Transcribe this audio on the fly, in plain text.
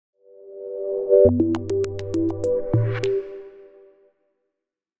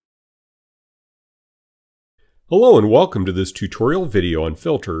Hello and welcome to this tutorial video on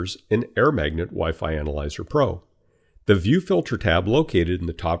filters in AirMagnet WiFi Analyzer Pro. The View Filter tab located in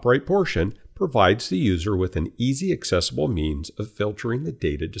the top right portion provides the user with an easy accessible means of filtering the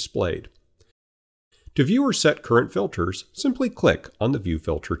data displayed. To view or set current filters, simply click on the View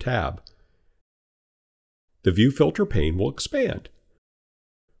Filter tab. The View Filter pane will expand.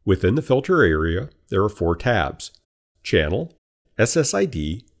 Within the filter area, there are 4 tabs: Channel,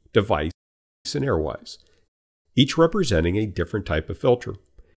 SSID, Device, and AirWISE, each representing a different type of filter.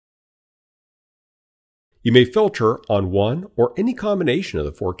 You may filter on one or any combination of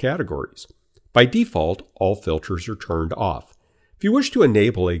the 4 categories. By default, all filters are turned off. If you wish to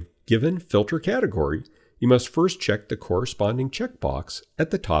enable a given filter category, you must first check the corresponding checkbox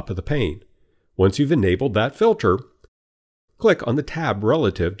at the top of the pane. Once you've enabled that filter, click on the tab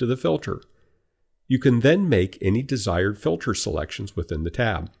relative to the filter. You can then make any desired filter selections within the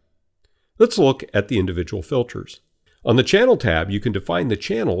tab. Let's look at the individual filters. On the Channel tab, you can define the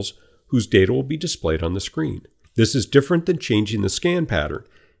channels whose data will be displayed on the screen. This is different than changing the scan pattern,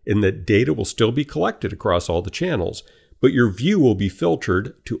 in that data will still be collected across all the channels, but your view will be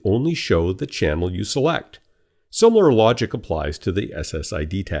filtered to only show the channel you select. Similar logic applies to the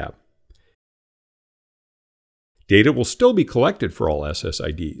SSID tab. Data will still be collected for all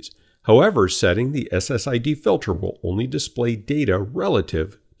SSIDs. However, setting the SSID filter will only display data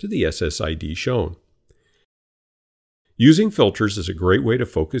relative to the SSID shown. Using filters is a great way to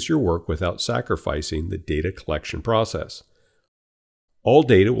focus your work without sacrificing the data collection process. All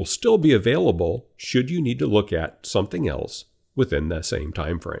data will still be available should you need to look at something else within that same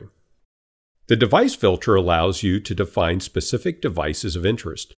time frame. The Device filter allows you to define specific devices of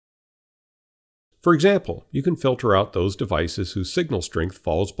interest. For example, you can filter out those devices whose signal strength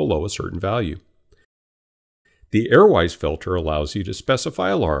falls below a certain value. The AirWISE filter allows you to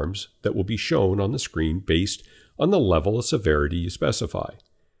specify alarms that will be shown on the screen based on the level of severity you specify.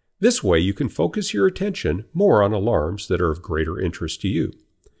 This way you can focus your attention more on alarms that are of greater interest to you.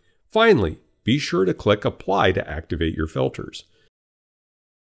 Finally, be sure to click Apply to activate your filters.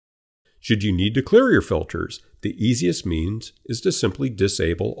 Should you need to clear your filters, the easiest means is to simply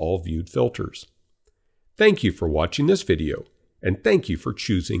disable all viewed filters. Thank you for watching this video, and thank you for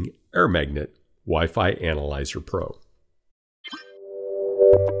choosing AirMagnet WiFi Analyzer Pro.